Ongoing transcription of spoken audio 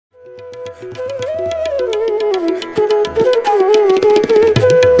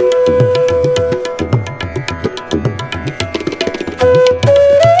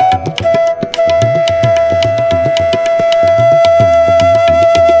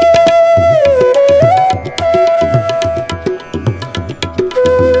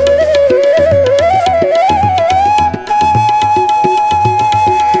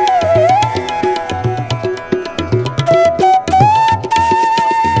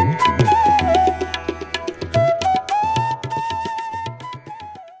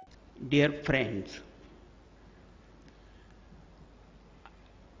Dear friends,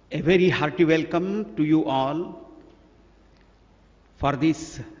 a very hearty welcome to you all for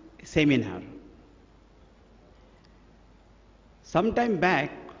this seminar. Some time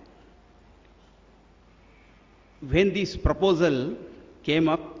back, when this proposal came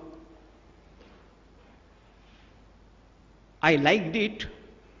up, I liked it,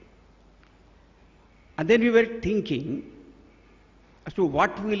 and then we were thinking as to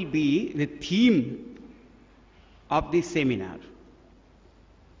what will be the theme of this seminar.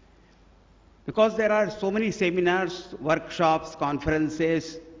 Because there are so many seminars, workshops,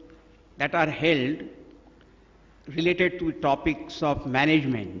 conferences that are held related to topics of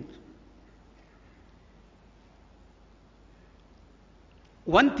management.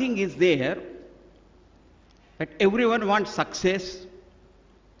 One thing is there, that everyone wants success,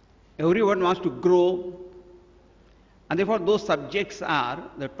 everyone wants to grow, and therefore those subjects are,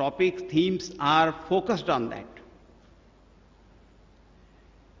 the topics, themes are focused on that.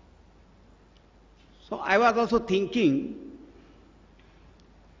 So I was also thinking,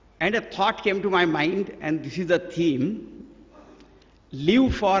 and a thought came to my mind, and this is the theme: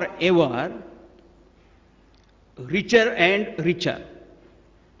 live forever, richer and richer.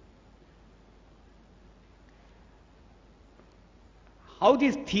 How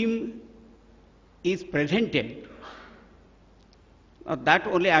this theme is presented, that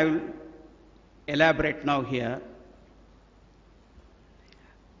only I will elaborate now here.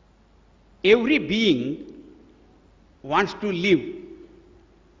 Every being wants to live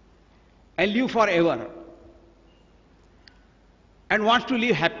and live forever, and wants to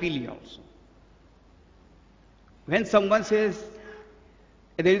live happily also. When someone says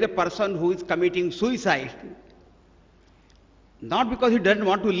there is a person who is committing suicide, not because he doesn't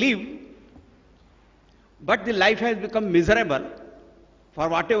want to live, but the life has become miserable for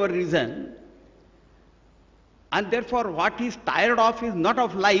whatever reason, and therefore what he is tired of is not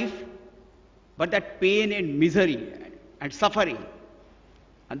of life, but that pain and misery and suffering.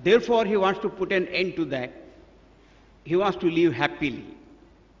 And therefore he wants to put an end to that. He wants to live happily.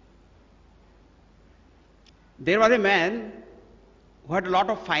 There was a man who had a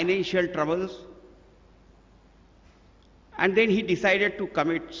lot of financial troubles, and then he decided to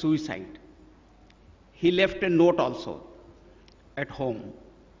commit suicide. He left a note also at home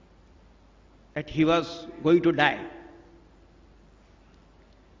that he was going to die.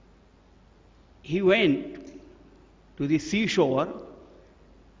 He went to the seashore,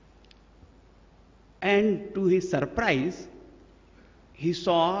 and to his surprise, he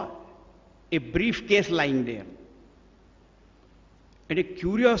saw a briefcase lying there. And a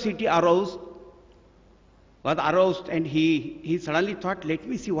curiosity was aroused, and he suddenly thought, let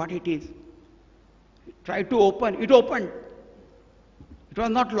me see what it is. He tried to open, it opened. It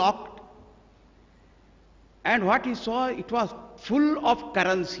was not locked. And what he saw, it was full of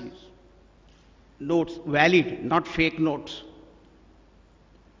currencies, notes, valid, not fake notes.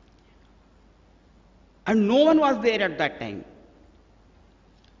 And no one was there at that time.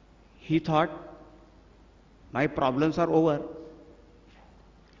 He thought, my problems are over.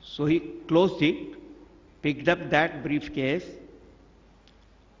 So he closed it, picked up that briefcase,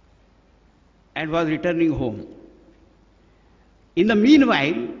 and was returning home. In the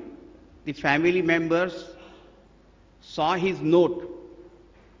meanwhile, the family members saw his note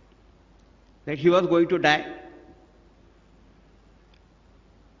that he was going to die.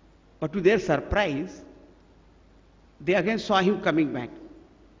 But to their surprise, they again saw him coming back.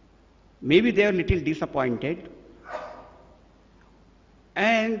 Maybe they were a little disappointed.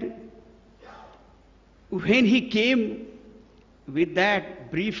 And when he came with that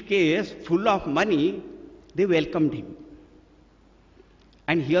briefcase full of money, they welcomed him.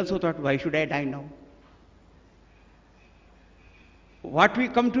 And he also thought, why should I die now? What we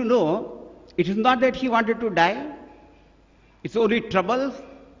come to know, it is not that he wanted to die. It's only troubles,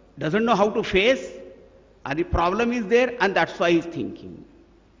 doesn't know how to face, and the problem is there, and that's why he's thinking.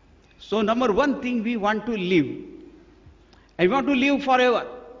 So number one thing, we want to live. And we want to live forever.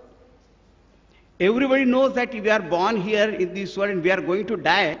 Everybody knows that we are born here in this world and we are going to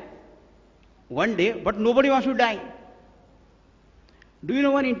die. one day, but nobody wants to die. Do you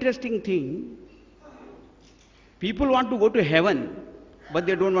know one interesting thing? People want to go to heaven, but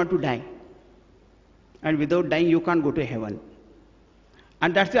they don't want to die. And without dying, you can't go to heaven.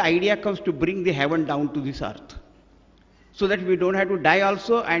 And that's the idea comes to bring the heaven down to this earth. So that we don't have to die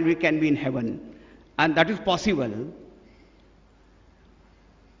also and we can be in heaven. And that is possible.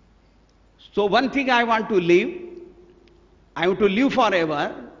 So one thing I want to live, I want to live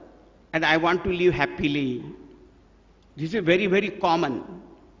forever and I want to live happily. This is very, very common.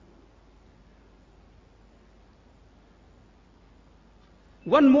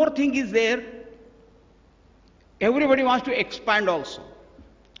 One more thing is there. Everybody wants to expand also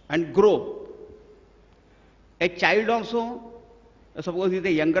and grow. A child also, suppose he is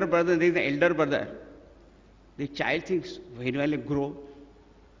a younger brother, there is an elder brother. The child thinks very well grow.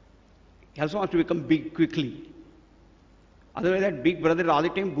 He also wants to become big quickly. Otherwise that big brother is all the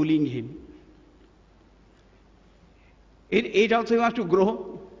time bullying him. In age also he wants to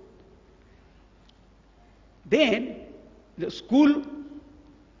grow. Then the school,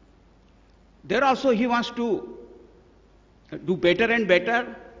 there also he wants to do better and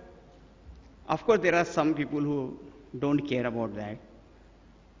better. Of course, there are some people who don't care about that.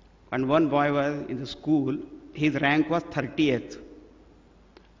 And one boy was in the school, his rank was 30th.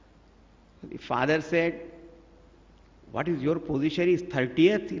 The father said, "What is your position? Is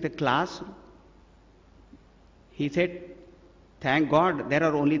 30th in the class?" He said, "Thank God there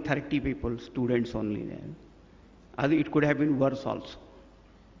are only 30 people, students only there. Otherwise it could have been worse also."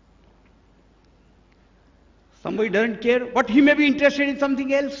 Somebody doesn't care, but he may be interested in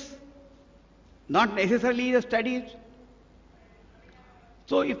something else, not necessarily the studies.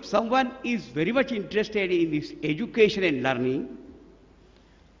 So if someone is very much interested in this education and learning,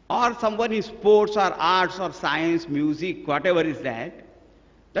 or someone in sports or arts or science, music, whatever is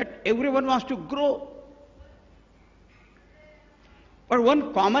that everyone wants to grow. But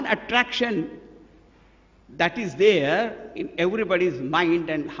one common attraction that is there in everybody's mind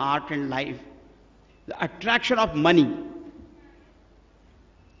and heart and life, the attraction of money.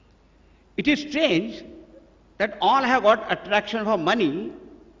 It is strange that all have got attraction for money,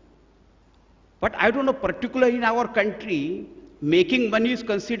 but I don't know, particularly in our country, making money is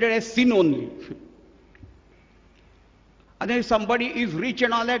considered as sin only. And then if somebody is rich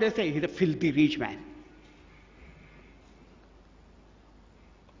and all that, they say he's a filthy rich man.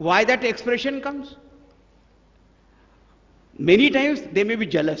 Why that expression comes? Many times they may be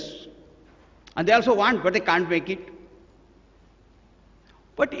jealous. And they also want, but they can't make it.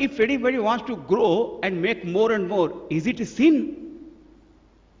 But if anybody wants to grow and make more and more, is it a sin?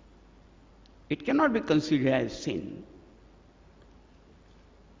 It cannot be considered as sin.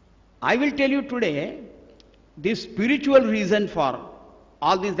 I will tell you today the spiritual reason for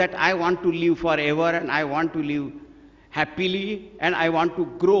all this, that I want to live forever and I want to live happily and I want to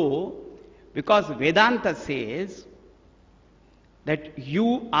grow, because Vedanta says that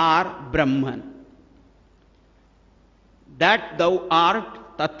you are Brahman, that thou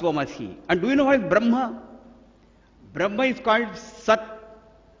art Tattvamasi. And do you know what is Brahma? Brahma is called Sat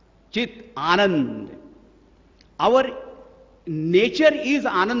Chit Anand. Our nature is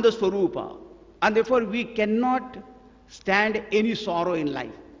Ananda Swarupa, and therefore we cannot stand any sorrow in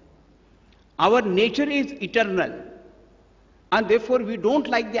life. Our nature is eternal, and therefore we don't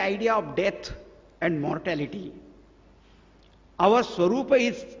like the idea of death and mortality. Our Swarupa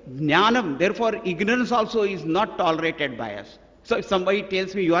is Jnanam, therefore ignorance also is not tolerated by us. So if somebody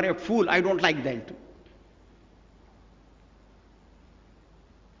tells me you are a fool, I don't like that.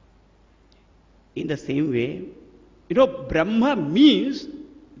 In the same way, you know, Brahma means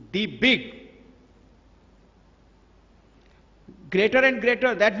the big, greater and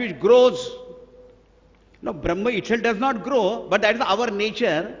greater, that which grows. No, Brahma itself does not grow, but that is our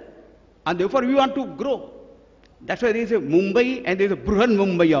nature, and therefore we want to grow. That's why there is a Mumbai and there is a Bruhan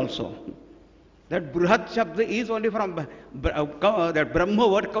Mumbai also. That Bruhat Shabda is only from, that Brahma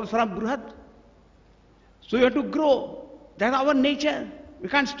word comes from Bruhat. So you have to grow. That's our nature. We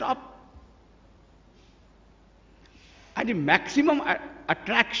can't stop. And the maximum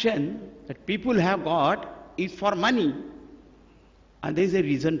attraction that people have got is for money. And there is a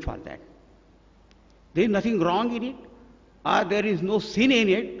reason for that. There is nothing wrong in it, or there is no sin in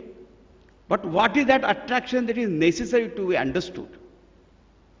it. But what is that attraction that is necessary to be understood?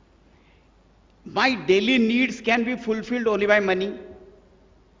 My daily needs can be fulfilled only by money.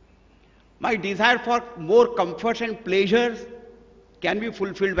 My desire for more comforts and pleasures can be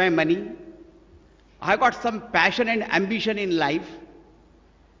fulfilled by money. I got some passion and ambition in life,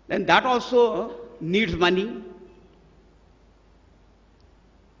 then that also needs money.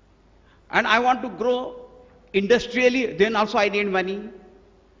 And I want to grow industrially, then also I need money.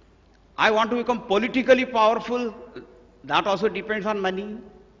 I want to become politically powerful, that also depends on money.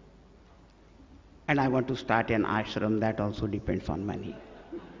 And I want to start an ashram, that also depends on money.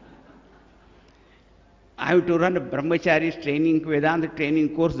 I have to run a brahmachari's training, Vedanta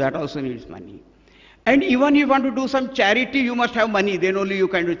training course, that also needs money. And even if you want to do some charity, you must have money, then only you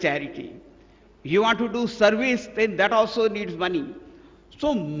can do charity. You want to do service, then that also needs money.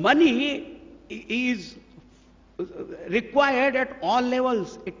 So money is required at all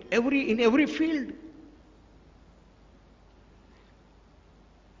levels, in every field.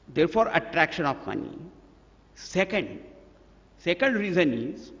 Therefore, attraction of money. Second reason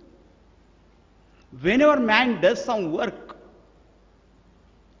is, whenever man does some work,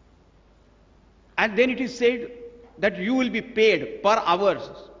 and then it is said that you will be paid per hours.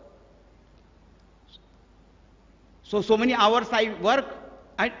 So many hours I work,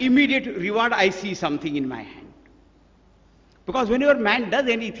 and immediate reward I see something in my hand. Because whenever man does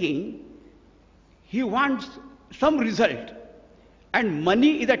anything, he wants some result. And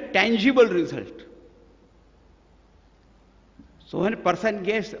money is a tangible result. So when a person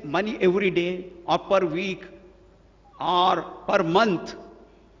gets money every day, or per week, or per month,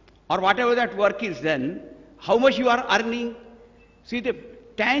 or whatever that work is done, how much you are earning, see, the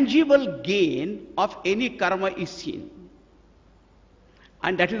tangible gain of any karma is seen.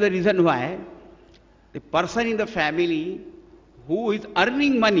 And that is the reason why the person in the family who is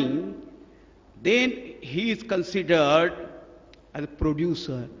earning money, then he is considered as a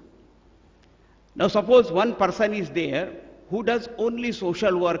producer. Now suppose one person is there who does only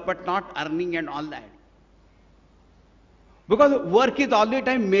social work but not earning and all that. Because work is all the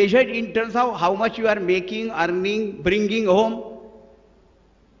time measured in terms of how much you are making, earning, bringing home.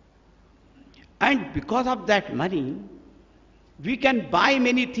 And because of that money, we can buy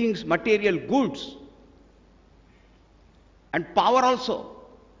many things, material goods, and power also.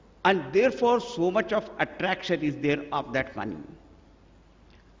 And therefore, so much of attraction is there of that money.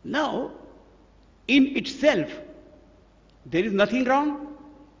 Now, in itself, there is nothing wrong,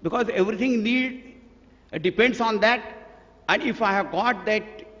 because everything depends on that. And if I have got that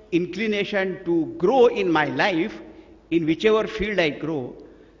inclination to grow in my life, in whichever field I grow,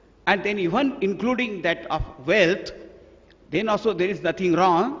 and then even including that of wealth, then also there is nothing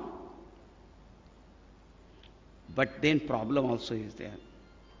wrong. But then problem also is there.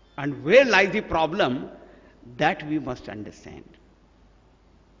 And where lies the problem? That we must understand.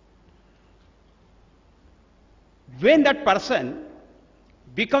 When that person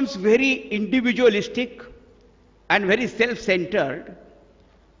becomes very individualistic and very self-centered,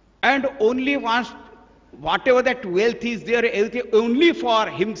 and only wants whatever that wealth is there only for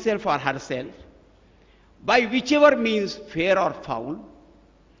himself or herself, by whichever means, fair or foul,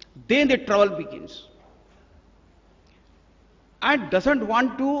 then the trouble begins. And doesn't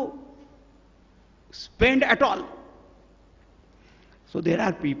want to spend at all. So there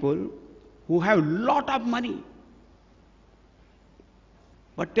are people who have lot of money,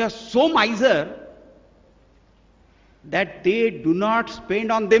 but they are so miser that they do not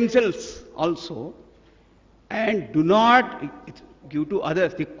spend on themselves also, and do not give to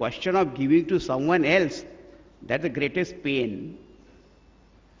others. The question of giving to someone else, that's the greatest pain.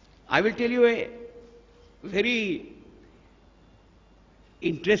 I will tell you a very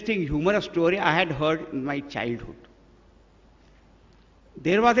interesting, humorous story I had heard in my childhood.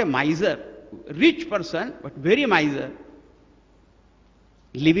 There was a miser, rich person, but very miser,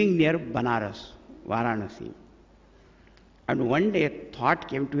 living near Banaras, Varanasi. And one day a thought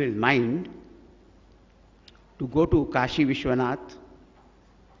came to his mind to go to Kashi Vishwanath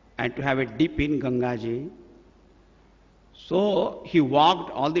and to have a dip in Gangaji. So he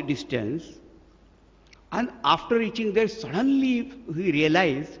walked all the distance, and after reaching there, suddenly he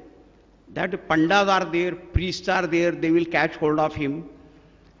realized that the pandas are there, priests are there, they will catch hold of him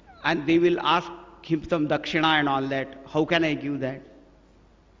and they will ask him some dakshina and all that. How can I give that?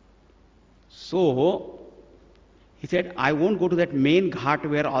 So he said, I won't go to that main ghat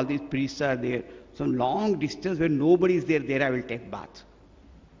where all these priests are there. Some long distance where nobody is there I will take bath.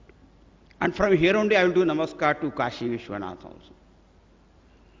 And from here only I will do namaskar to Kashi Vishwanath also.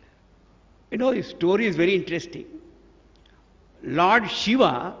 You know, the story is very interesting. Lord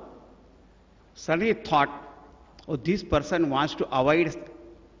Shiva suddenly thought, oh, this person wants to avoid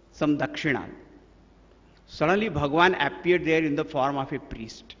some dakshina. Suddenly Bhagavan appeared there in the form of a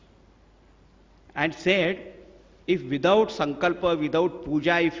priest and said, if without sankalpa, without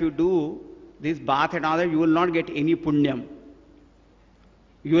puja, if you do this bath and all that, you will not get any punyam.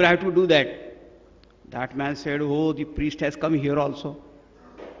 You will have to do that. That man said, oh, the priest has come here also.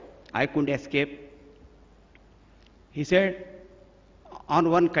 I couldn't escape. He said, on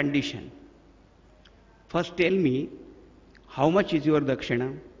one condition. First tell me, how much is your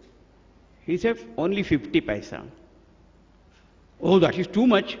dakshina? He said, only 50 paisa. Oh, that is too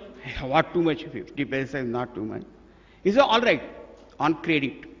much. What too much? 50 paisa is not too much. He said, all right, on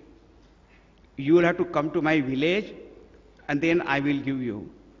credit. You will have to come to my village and then I will give you.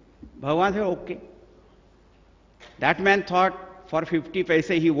 Bhagavan said, okay. That man thought for 50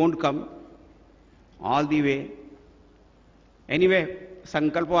 paisa he won't come all the way. Anyway,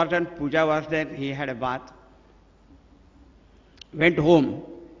 Sankalpa was done, Puja was done, he had a bath. Went home.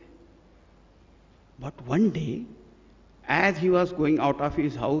 But one day, as he was going out of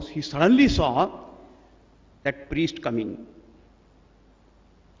his house, he suddenly saw that priest coming.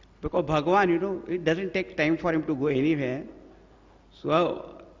 Because Bhagavan, it doesn't take time for him to go anywhere.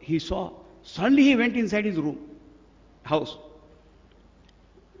 So he saw. Suddenly he went inside his house.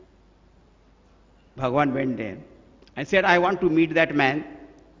 Bhagavan went there and said, I want to meet that man.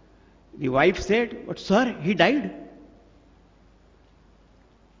 The wife said, but sir, he died.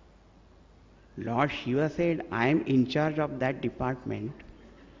 Lord Shiva said, I am in charge of that department.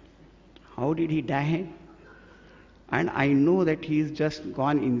 How did he die? And I know that he is just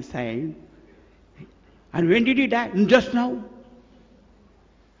gone inside. And when did he die? Just now.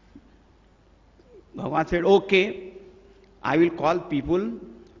 Bhagavan said, okay, I will call people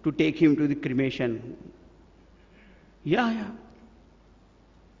to take him to the cremation. Yeah.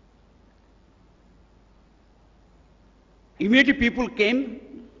 Immediately people came,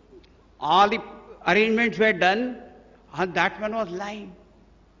 all the arrangements were done, and that man was lying.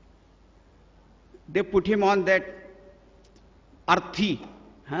 They put him on that earthy,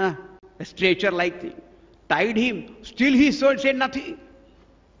 a stretcher-like thing, tied him. Still he said nothing.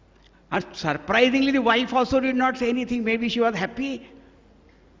 And surprisingly, the wife also did not say anything. Maybe she was happy.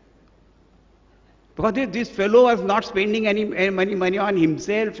 Because this fellow was not spending any money on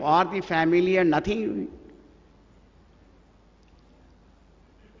himself or the family and nothing.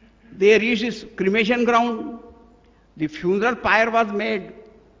 They reached his cremation ground. The funeral pyre was made.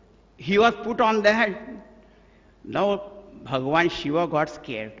 He was put on that. Now Bhagavan Shiva got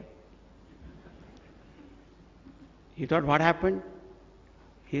scared. He thought, what happened?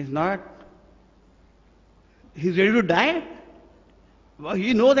 He's ready to die. Well,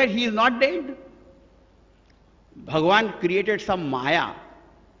 he knows that he is not dead. Bhagavan created some Maya.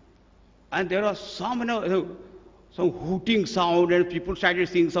 And there was some hooting sound and people started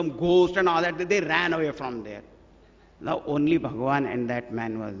seeing some ghost and all that. They ran away from there. Now only Bhagavan and that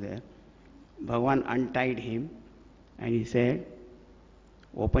man was there. Bhagavan untied him and he said,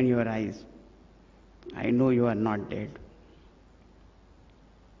 open your eyes. I know you are not dead.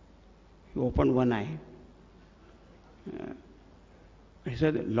 He opened one eye. He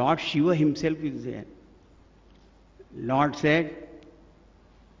said, Lord Shiva himself is there. Lord said,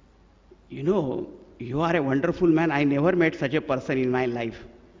 you are a wonderful man. I never met such a person in my life.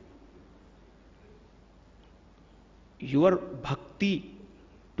 Your bhakti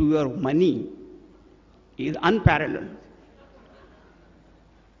to your money is unparalleled.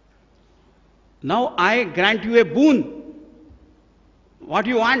 Now I grant you a boon. What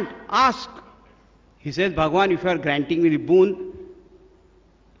you want? Ask. He says, Bhagavan, if you are granting me the boon,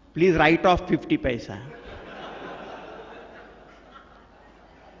 please write off 50 paisa.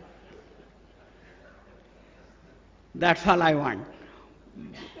 That's all I want.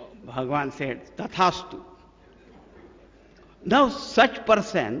 Bhagavan said, Tathastu. Now such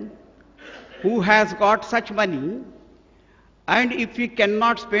person who has got such money, and if he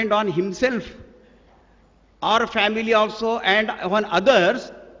cannot spend on himself or family also and on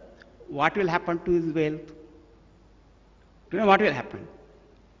others, what will happen to his wealth? Do you know what will happen?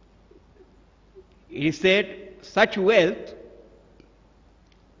 He said, such wealth,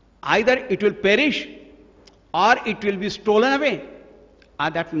 either it will perish or it will be stolen away, or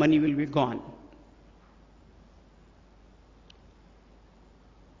that money will be gone.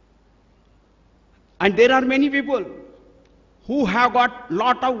 And there are many people who have got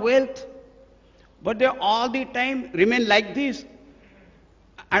lot of wealth, but they all the time remain like this.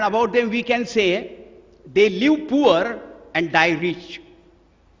 And about them we can say, they live poor and die rich.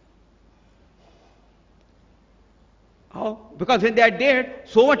 How? Because when they are dead,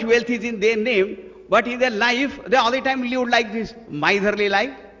 so much wealth is in their name, but in their life, they all the time live like this, miserly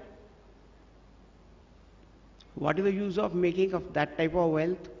life. What is the use of making of that type of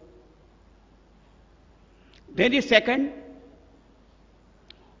wealth? Then the second,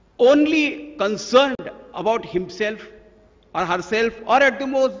 only concerned about himself or herself, or at the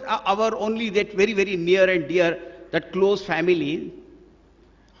most our only that very, very near and dear, that close family.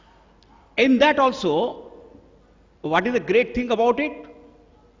 In that also, what is the great thing about it?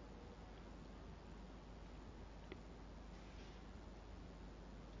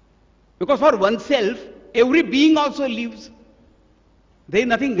 Because for oneself, every being also lives. There is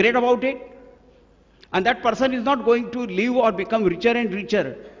nothing great about it. And that person is not going to live or become richer and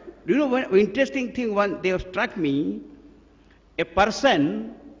richer. You know, one interesting thing, they have struck me, a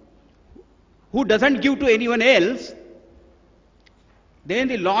person who doesn't give to anyone else, then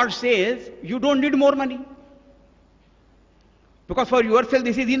the Lord says, you don't need more money. Because for yourself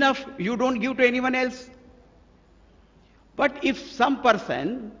this is enough, you don't give to anyone else. But if some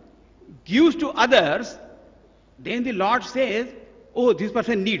person gives to others, then the Lord says, oh, this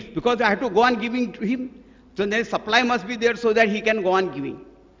person needs, because I have to go on giving to him. So then supply must be there so that he can go on giving.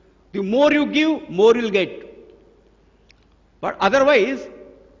 The more you give, more you'll get. But otherwise,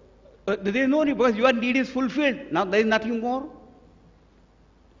 there is no need, because your need is fulfilled. Now there is nothing more.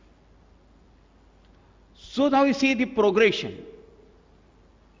 So now you see the progression.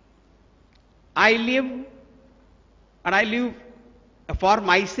 I live, and I live for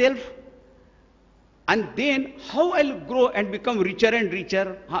myself, and then how I'll grow and become richer and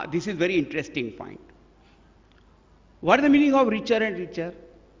richer. This is very interesting point. What is the meaning of richer and richer?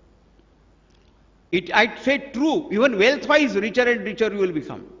 I'd say true, even wealth-wise, richer and richer you will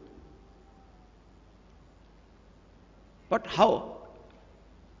become. But how?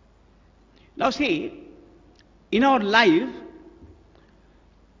 Now see, in our life,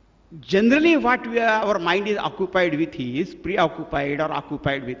 generally what our mind is occupied with is, preoccupied or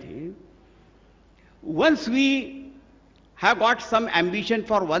occupied with is, once we have got some ambition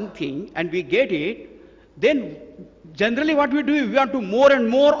for one thing and we get it, then generally what we do is we want to more and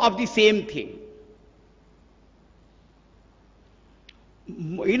more of the same thing.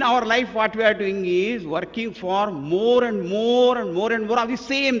 In our life what we are doing is working for more and more and more and more of the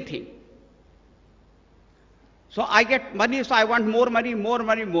same thing. So I get money, so I want more money, more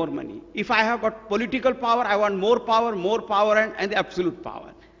money, more money. If I have got political power, I want more power, and the absolute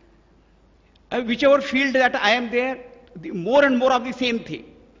power. Whichever field that I am there, more and more of the same thing.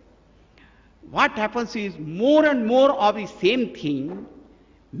 What happens is more and more of the same thing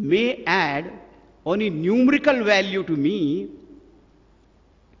may add only numerical value to me,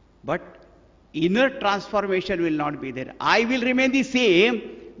 but inner transformation will not be there. I will remain the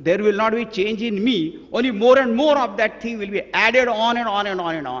same. There will not be change in me. Only more and more of that thing will be added on and on and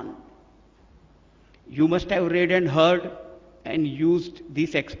on and on. You must have read and heard and used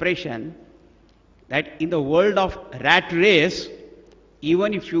this expression that in the world of rat race,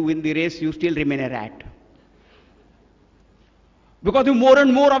 even if you win the race, you still remain a rat. Because more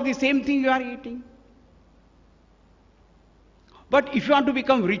and more of the same thing you are eating. But if you want to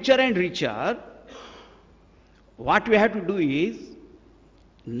become richer and richer, what we have to do is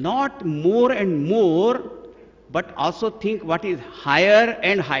not more and more, but also think what is higher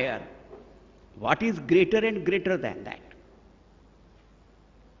and higher. What is greater and greater than that.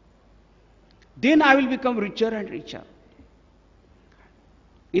 Then I will become richer and richer.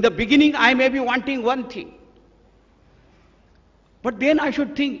 In the beginning, I may be wanting one thing. But then I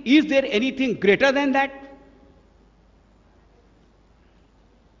should think, is there anything greater than that?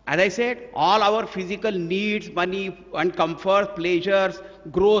 As I said, all our physical needs, money and comfort, pleasures,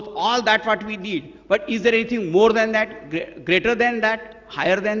 growth, all that what we need. But is there anything more than that, greater than that,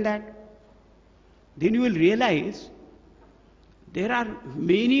 higher than that? Then you will realize there are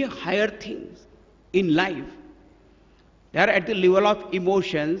many higher things in life. They are at the level of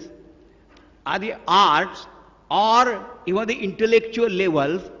emotions, or the arts, or even the intellectual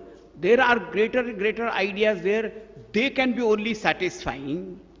levels. There are greater and greater ideas there. They can be only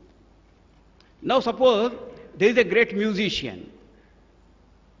satisfying. Now suppose there is a great musician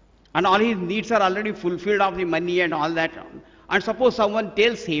and all his needs are already fulfilled of the money and all that. And suppose someone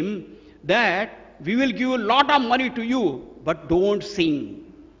tells him that we will give a lot of money to you, but don't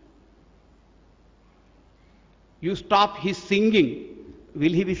sing. You stop his singing,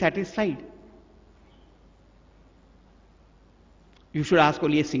 will he be satisfied? You should ask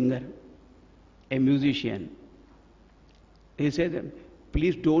only a singer, a musician. He says,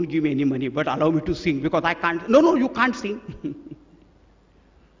 please don't give me any money, but allow me to sing, because I can't. No, you can't sing.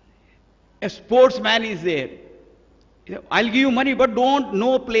 A sportsman is there. I'll give you money, but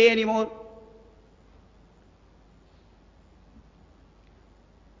no play anymore.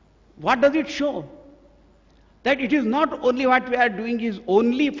 What does it show? That it is not only what we are doing is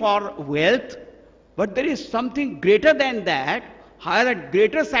only for wealth, but there is something greater than that, higher,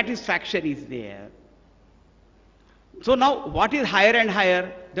 greater satisfaction is there. So now, what is higher and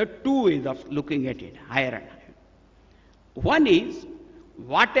higher? There are two ways of looking at it, higher and higher. One is,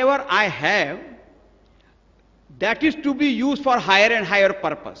 whatever I have, that is to be used for higher and higher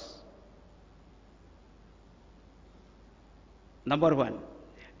purpose. Number one.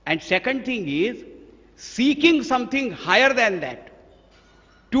 And second thing is seeking something higher than that.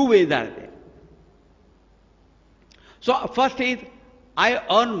 Two ways are there. So first is I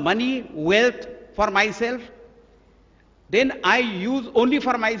earn money, wealth for myself. Then I use only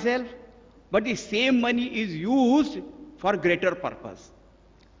for myself. But the same money is used for greater purpose,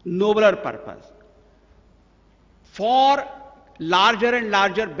 nobler purpose, for larger and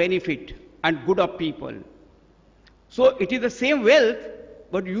larger benefit and good of people. So it is the same wealth,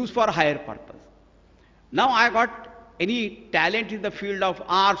 but used for higher purpose. Now I got any talent in the field of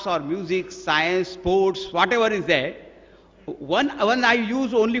arts or music, science, sports, whatever is there. When I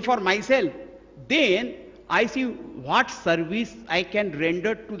use only for myself, then I see what service I can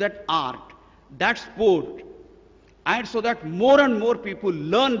render to that art, that sport, and so that more and more people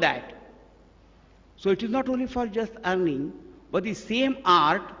learn that. So it is not only for just earning, but the same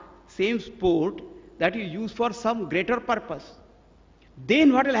art, same sport that is used for some greater purpose.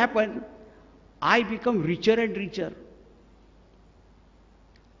 Then what will happen? I become richer and richer.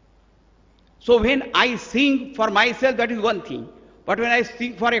 So when I sing for myself, that is one thing. But when I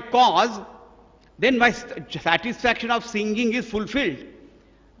sing for a cause, then my satisfaction of singing is fulfilled.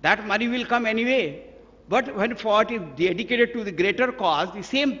 That money will come anyway. But when for it is dedicated to the greater cause, the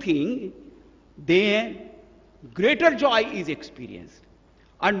same thing, then greater joy is experienced.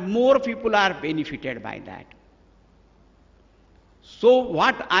 And more people are benefited by that. So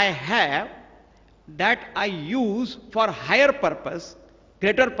what I have, that I use for higher purpose,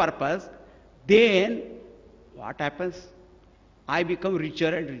 greater purpose, then what happens? I become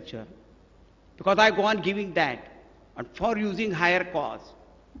richer and richer. Because I go on giving that, and for using higher cause.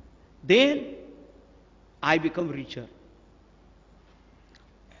 Then I become richer.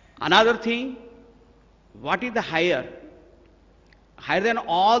 Another thing, what is the higher? Higher than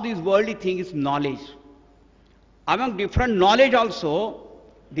all these worldly things is knowledge. Among different knowledge also,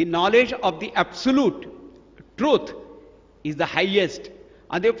 the knowledge of the absolute truth is the highest.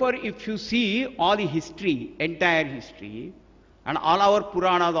 And therefore, if you see all the history, entire history, and all our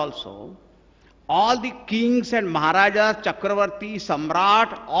Puranas also, all the kings and Maharajas, Chakravarti,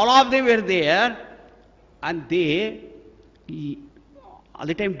 Samrat, all of them were there, and they all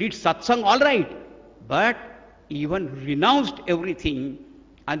the time did satsang, all right, but even renounced everything,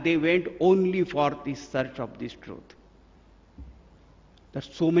 and they went only for the search of this truth. There's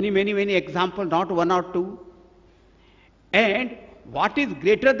so many examples, not one or two. And what is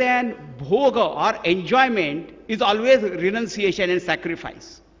greater than bhoga or enjoyment is always renunciation and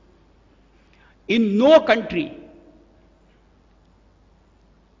sacrifice. In no country,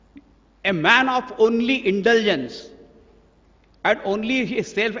 a man of only indulgence and only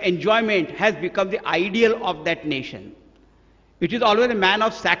his self-enjoyment has become the ideal of that nation. It is always a man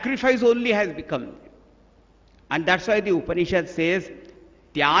of sacrifice only has become. And that's why the Upanishad says,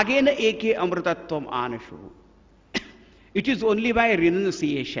 Tyagena eke amritatvam anashu. It is only by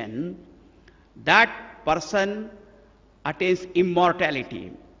renunciation that person attains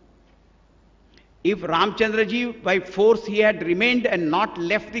immortality. If Ramchandraji by force he had remained and not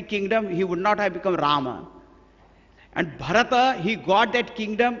left the kingdom, he would not have become Rama. And Bharata, he got that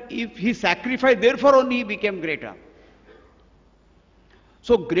kingdom if he sacrificed, therefore only he became greater.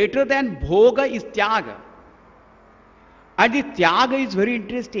 So greater than bhoga is tyaga. And the tyaga is very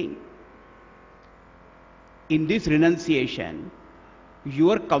interesting. In this renunciation,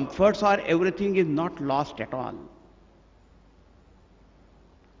 your comforts or everything is not lost at all.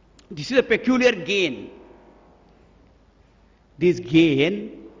 This is a peculiar gain. This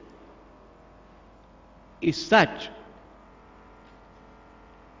gain is such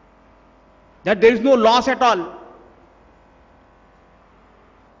that there is no loss at all.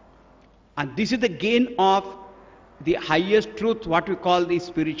 And this is the gain of the highest truth, what we call the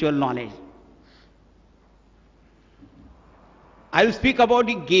spiritual knowledge. I will speak about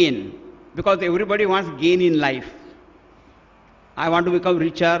the gain, because everybody wants gain in life. I want to become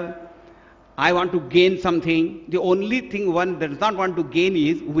richer. I want to gain something. The only thing one does not want to gain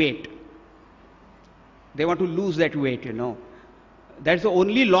is weight. They want to lose that weight, you know. That's the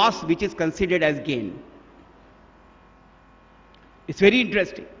only loss which is considered as gain. It's very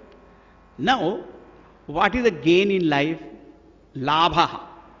interesting. Now, what is the gain in life? Labha.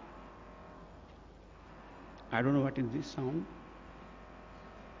 I don't know what is this sound.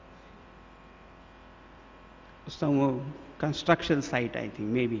 Some construction site, I think,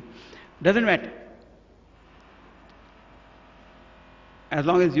 maybe. Doesn't matter. As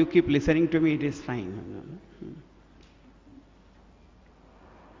long as you keep listening to me, it is fine.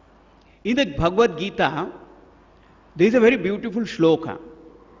 In the Bhagavad Gita, there is a very beautiful shloka.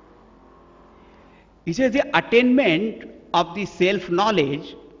 It says the attainment of the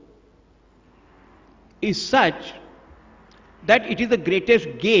self-knowledge is such that it is the greatest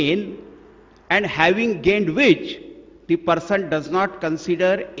gain, and having gained which, the person does not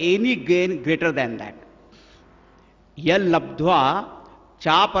consider any gain greater than that. Yal labdhva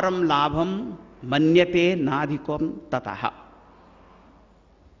chaparam labham manyate nadhikom tataha.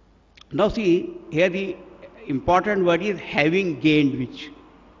 Now see, here the important word is having gained which.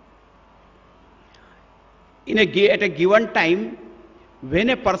 At a given time, when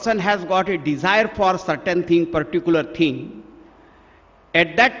a person has got a desire for certain thing, particular thing,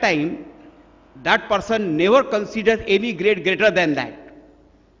 at that time, that person never considers any greater than that.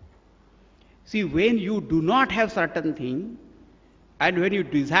 See, when you do not have certain thing, and when you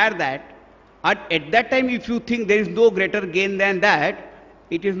desire that, at that time if you think there is no greater gain than that,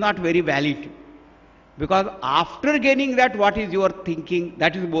 it is not very valid. Because after gaining that, what is your thinking,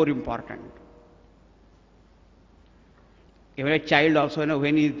 that is more important. Even a child also,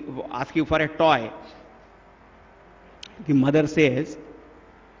 when he is asking for a toy, the mother says,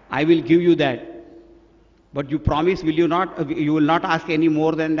 I will give you that. But you promise, will you not? You will not ask any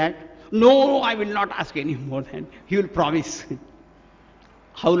more than that? No, I will not ask any more than. He will promise.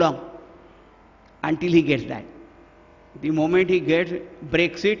 How long? Until he gets that. The moment he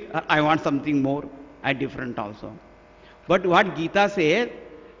breaks it, I want something more and different also. But what Gita says,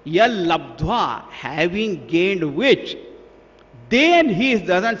 yal labdhva, having gained which, then he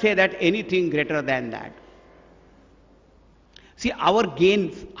doesn't say that anything greater than that. See, our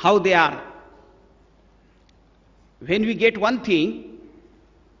gains, how they are. When we get one thing,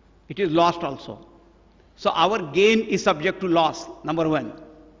 it is lost also. So our gain is subject to loss, number one.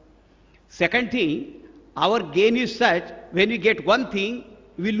 Second thing, our gain is such, when we get one thing,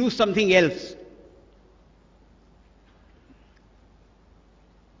 we lose something else.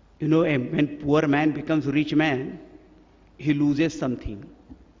 You know, when poor man becomes rich man, he loses something.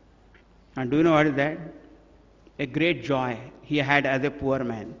 And do you know what is that? A great joy he had as a poor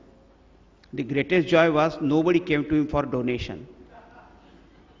man. The greatest joy was nobody came to him for donation.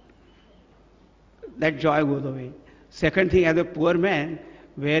 That joy goes away. Second thing, as a poor man,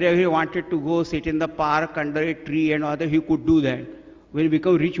 wherever he wanted to go, sit in the park, under a tree and other, he could do that. When you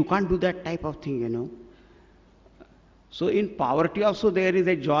become rich, you can't do that type of thing, you know. So in poverty also there is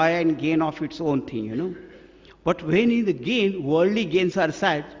a joy and gain of its own thing, you know. But when in the gain, worldly gains are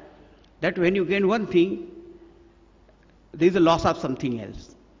such that when you gain one thing, there is a loss of something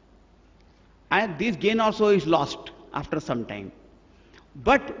else. And this gain also is lost after some time.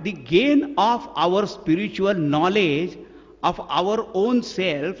 But the gain of our spiritual knowledge of our own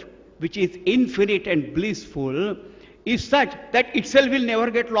self, which is infinite and blissful, is such that itself will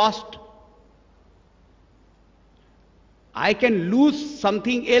never get lost. I can lose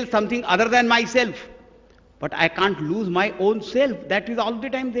something else, something other than myself, but I can't lose my own self. That is all the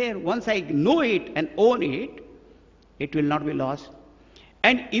time there. Once I know it and own it, it will not be lost.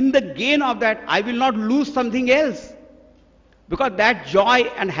 And in the gain of that, I will not lose something else. Because that joy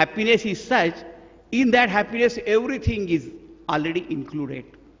and happiness is such, in that happiness everything is already included.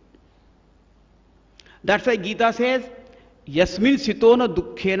 That's why Gita says, Yasmin sitona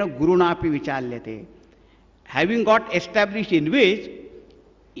dukkhena gurunapi vichalyate. Having got established in which,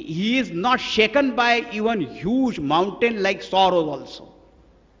 he is not shaken by even huge mountain-like sorrows also.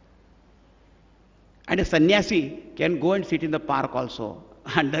 And a sannyasi can go and sit in the park also,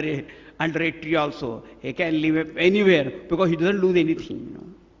 under a tree also. He can live anywhere because he doesn't lose anything. You know.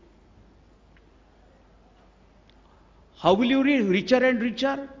 How will you be richer and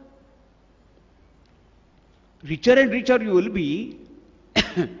richer? Richer and richer you will be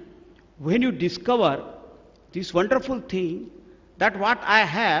when you discover this wonderful thing that what I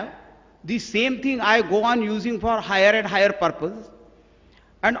have, the same thing I go on using for higher and higher purpose,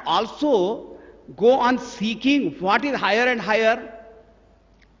 and also go on seeking what is higher and higher.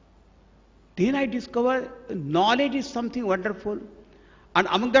 Then I discover knowledge is something wonderful. And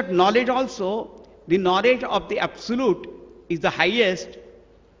among that knowledge also, the knowledge of the Absolute is the highest.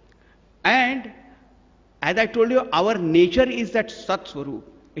 And as I told you, our nature is that Sat Swarup.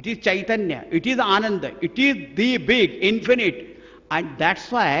 It is Chaitanya, it is Ananda, it is the big, infinite. And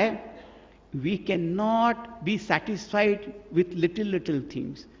that's why we cannot be satisfied with little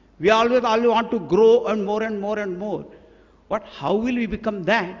things. We always want to grow and more and more and more. But how will we become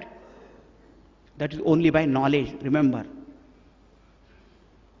that? That is only by knowledge, remember.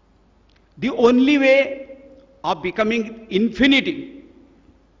 The only way of becoming infinity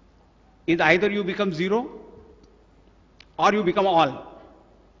is either you become zero or you become all.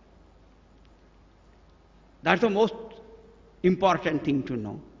 That's the most important thing to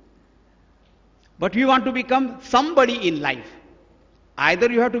know. But we want to become somebody in life.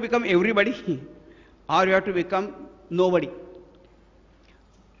 Either you have to become everybody or you have to become nobody.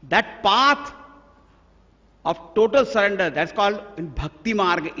 That path of total surrender, that's called Bhakti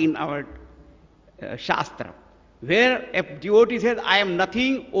Marg in our Shastra, where a devotee says, I am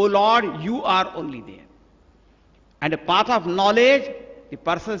nothing, O Lord, you are only there. And a path of knowledge, the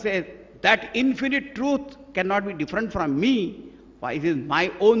person says, that infinite truth cannot be different from me, for it is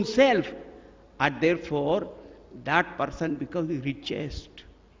my own self, and therefore that person becomes the richest.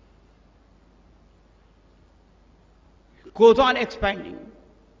 Goes on expanding.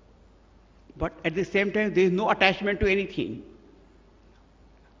 But at the same time, there is no attachment to anything.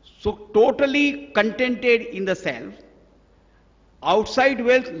 So totally contented in the self. Outside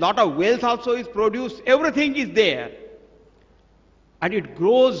wealth, lot of wealth also is produced, everything is there. And it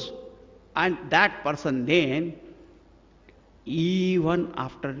grows, and that person then, even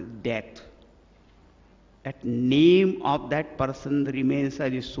after death, that name of that person remains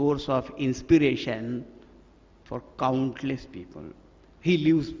as a source of inspiration for countless people. He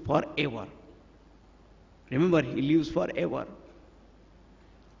lives forever. Remember, he lives forever.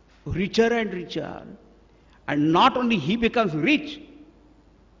 Richer and richer. And not only he becomes rich,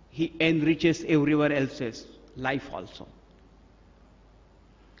 he enriches everyone else's life also.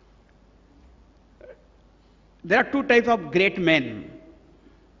 There are two types of great men.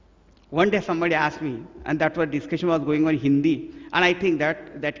 One day somebody asked me, and that was discussion was going on in Hindi, and I think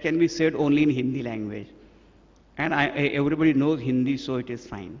that can be said only in Hindi language. And everybody knows Hindi, so it is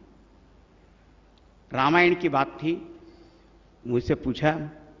fine. Ramayan की बात थी, मुझसे पूछा,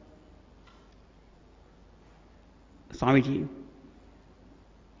 स्वामी जी,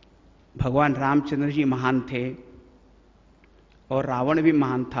 भगवान रामचंद्र जी महान थे और रावण भी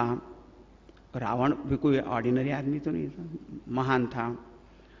महान था. रावण भी कोई ऑर्डिनरी आदमी तो नहीं था, महान था.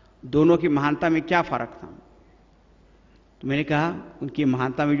 दोनों की महानता में क्या फर्क था? तो मैंने कहा, उनकी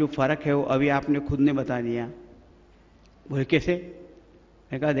महानता में जो फर्क है वो अभी आपने खुद ने बता दिया. बोले कैसे?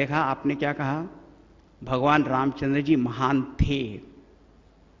 मैंने कहा, देखा आपने क्या कहा, भगवान रामचंद्र जी महान थे,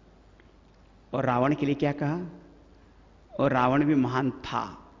 और रावण के लिए क्या कहा, और रावण भी महान था.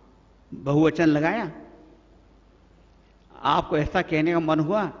 बहुवचन लगाया. आपको ऐसा कहने का मन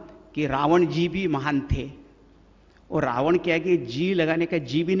हुआ कि रावण जी भी महान थे, और रावण क्या है कि जी लगाने का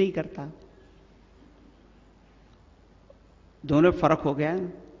जी भी नहीं करता. दोनों में फर्क हो गया.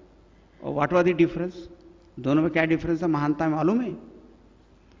 और व्हाट वाज द डिफरेंस? दोनों में क्या डिफरेंस है महानता में मालूम है?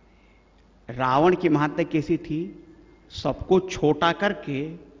 रावण की महानता कैसी थी? सबको छोटा करके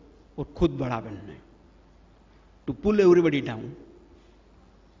और खुद बड़ा बनना है. To pull everybody down.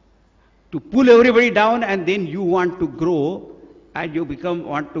 To pull everybody down, and then you want to grow and you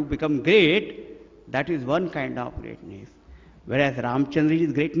want to become great. That is one kind of greatness. Whereas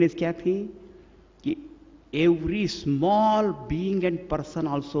Ramchandraji's greatness क्या थी? कि every small being and person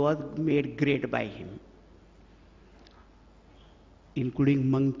also was made great by him, including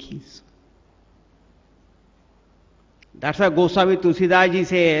monkeys. That's why Goswami Tulsidas ji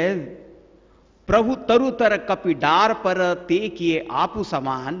says, प्रभु तरुतर कपिडार पर ते किए आपु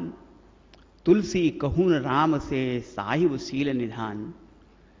समान, तुलसी कहून राम से साहिब शील निधान.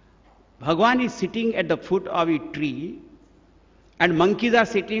 Bhagwan is sitting at the foot of a tree and monkeys are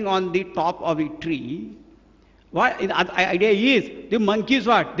sitting on the top of a tree. What the idea is, the monkeys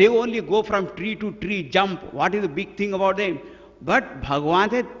what? They only go from tree to tree, jump. What is the big thing about them? But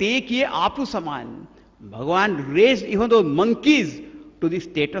Bhagwan said, te kiye apu saman. Bhagwan raised even those monkeys to the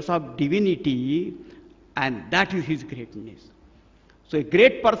status of divinity, and that is his greatness. So a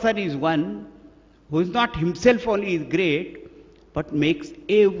great person is one who is not himself only is great, but makes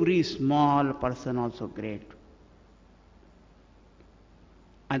every small person also great.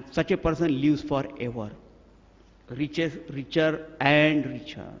 And such a person lives forever, richer and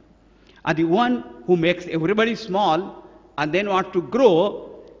richer. And the one who makes everybody small and then wants to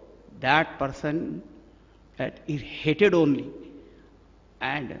grow, that person is hated only.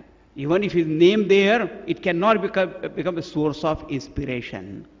 And even if his name there, it cannot become a source of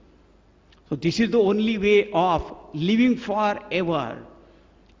inspiration. So this is the only way of living forever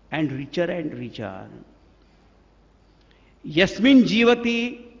and richer. Yasmin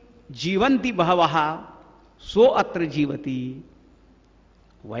jivati jivanti bhavaha so atra jivati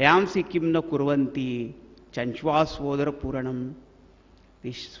vayamsi kim na kurvanti chanchvasvodara puranam.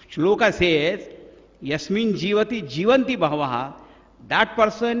 This shloka says, Yasmin jivati jivanti bhavaha, that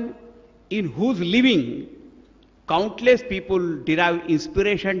person in whose living countless people derive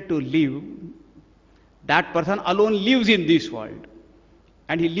inspiration to live, that person alone lives in this world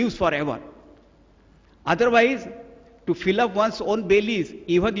and he lives forever. Otherwise, to fill up one's own bellies,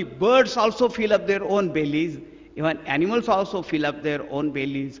 even the birds also fill up their own bellies, even animals also fill up their own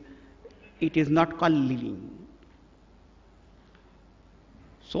bellies. It is not called living.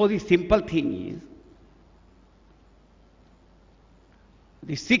 So the simple thing is,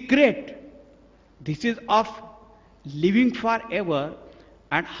 the secret, this is of living forever,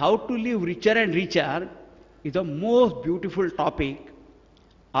 and how to live richer and richer is the most beautiful topic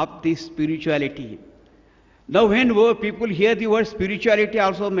of this spirituality. Now when people hear the word spirituality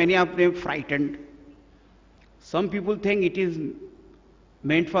also, many of them frightened. Some people think it is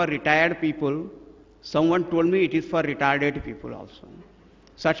meant for retired people. Someone told me it is for retarded people also.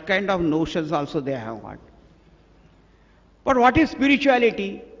 Such kind of notions also they have got. But what is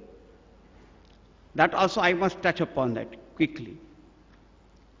spirituality? That also I must touch upon that quickly.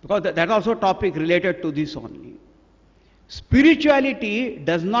 Because that also topic related to this only. Spirituality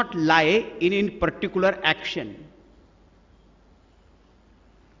does not lie in any particular action.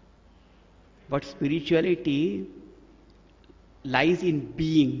 But spirituality lies in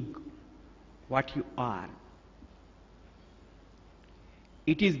being what you are.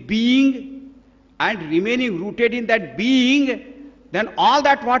 It is being and remaining rooted in that being, then all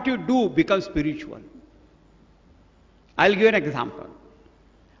that what you do becomes spiritual. I'll give an example.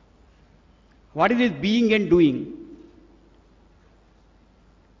 What is this being and doing?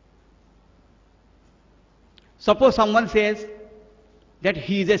 Suppose someone says that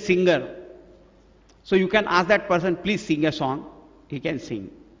he is a singer. So you can ask that person, please sing a song. He can sing.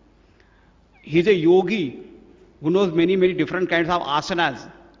 He is a yogi who knows many, many different kinds of asanas.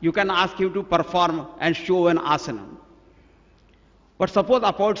 You can ask him to perform and show an asana. But suppose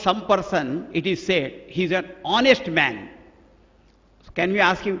about some person, it is said, he is an honest man. So can we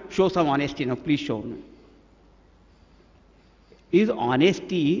ask him, show some honesty now, please show me. Is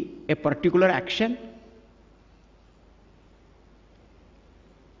honesty a particular action?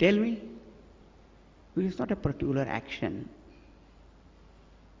 Tell me. It is not a particular action.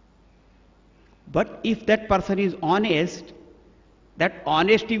 But if that person is honest, that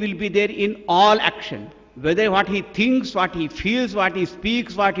honesty will be there in all action. Whether what he thinks, what he feels, what he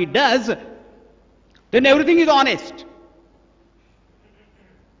speaks, what he does, then everything is honest.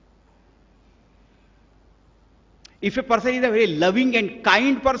 If a person is a very loving and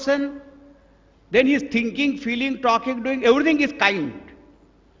kind person, then his thinking, feeling, talking, doing, everything is kind.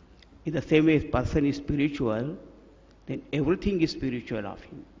 In the same way, if a person is spiritual, then everything is spiritual of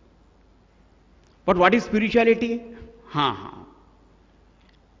him. But what is spirituality?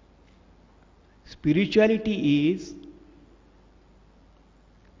 Spirituality is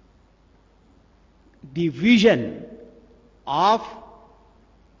the vision of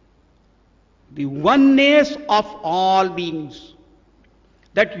the oneness of all beings.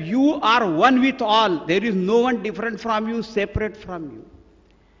 That you are one with all. There is no one different from you, separate from you.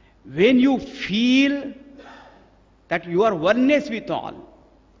 When you feel that you are oneness with all,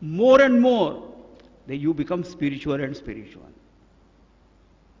 more and more, then you become spiritual and spiritual.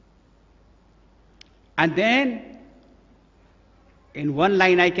 And then, in one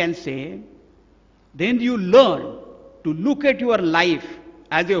line I can say, then you learn to look at your life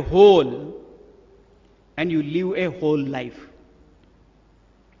as a whole, and you live a whole life.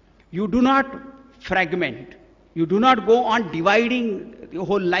 You do not fragment. You do not go on dividing the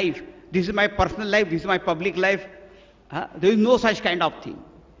whole life. This is my personal life, this is my public life. There is no such kind of thing.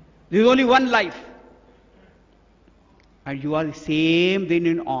 There is only one life. And you are the same then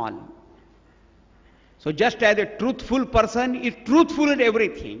in all. So just as a truthful person is truthful in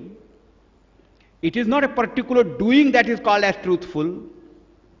everything, it is not a particular doing that is called as truthful.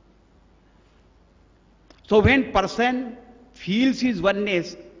 So when person feels his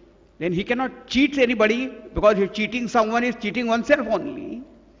oneness, then he cannot cheat anybody, because if cheating someone is cheating oneself only.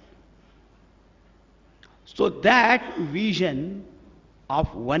 So that vision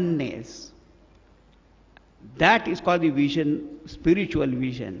of oneness, that is called the vision, spiritual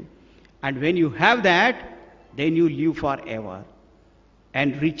vision. And when you have that, then you live forever,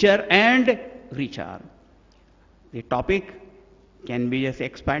 and richer and richer. The topic can be just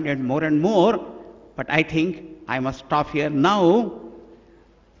expanded more and more, but I think I must stop here now,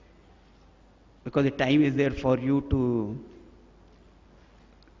 because the time is there for you to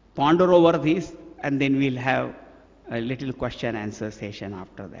ponder over this, and then we'll have a little question answer session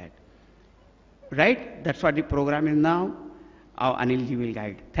after that. Right? That's what the program is now. Our Anilji will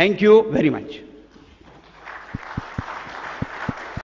guide. Thank you very much.